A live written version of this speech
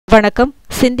வணக்கம்.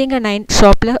 சிந்திங்க 9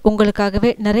 ஷாப்பில் உங்களுக்காகவே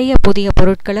நிறைய புதிய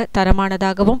பொருட்களை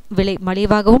தரமானதாகவும் விலை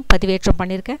மலிவாகவும் பதிவேற்றம்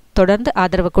பண்ணியிருக்கேன். தொடர்ந்து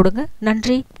ஆதரவு கொடுங்க.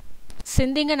 நன்றி.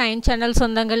 சிந்திங்க 9 சேனல்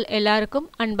சொந்தங்கள் எல்லாருக்கும்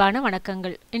அன்பான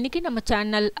வணக்கங்கள். இன்னைக்கு நம்ம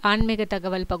சேனல் ஆன்மீக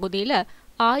தகவல் பகுதியில்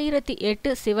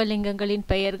 1008 சிவலிங்கங்களின்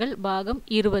பெயர்கள் பாகம்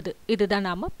 20 இதுதான்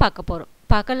நாம் பார்க்க போகிறோம்.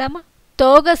 பார்க்கலாமா?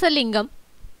 தோகசலிங்கம்,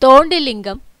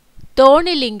 தோண்டிலிங்கம்,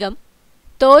 தோணிலிங்கம்,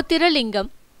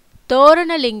 தோத்திரலிங்கம்,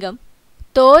 தோரணலிங்கம்,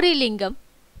 தோரிலிங்கம்,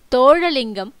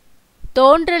 தோழலிங்கம்,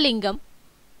 தோன்றலிங்கம்,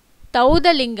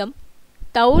 தௌதலிங்கம்,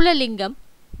 தௌலலிங்கம்,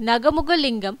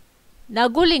 நகமுகலிங்கம்,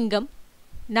 நகுலிங்கம்,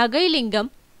 நகைலிங்கம்,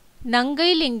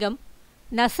 நங்கைலிங்கம்,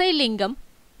 நசைலிங்கம்,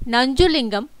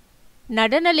 நஞ்சுலிங்கம்,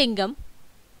 நடனலிங்கம்,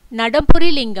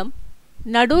 நடம்புரிலிங்கம்,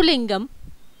 நடுலிங்கம்,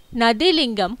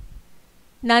 நதிலிங்கம்,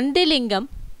 நந்திலிங்கம்,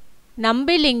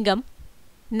 நம்பிலிங்கம்,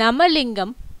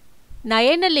 நமலிங்கம்,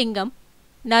 நயனலிங்கம்,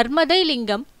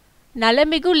 நர்மதைலிங்கம்,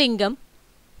 நலமிகுலிங்கம்,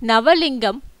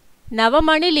 நவலிங்கம்,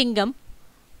 நவமணிலிங்கம்,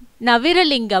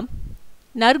 நவிரலிங்கம்,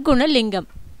 நற்குணலிங்கம்.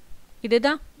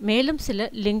 இதுதான் மேலும் சில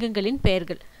லிங்கங்களின்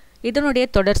பெயர்கள். இதனுடைய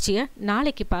தொடர்ச்சியை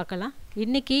நாளைக்கு பார்க்கலாம்.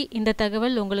 இன்றைக்கி இந்த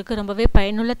தகவல் உங்களுக்கு ரொம்பவே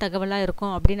பயனுள்ள தகவலாக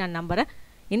இருக்கும் அப்படின்னு நான் நம்புகிறேன்.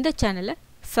 இந்த சேனலை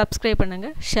சப்ஸ்கிரைப்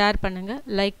பண்ணுங்கள், ஷேர் பண்ணுங்கள்,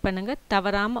 லைக் பண்ணுங்கள்.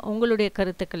 தவறாமல் உங்களுடைய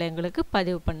கருத்துக்களை எங்களுக்கு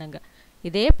பதிவு பண்ணுங்கள்.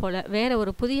 இதே போல் வேறு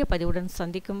ஒரு புதிய பதிவுடன்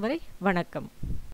சந்திக்கும் வரை வணக்கம்.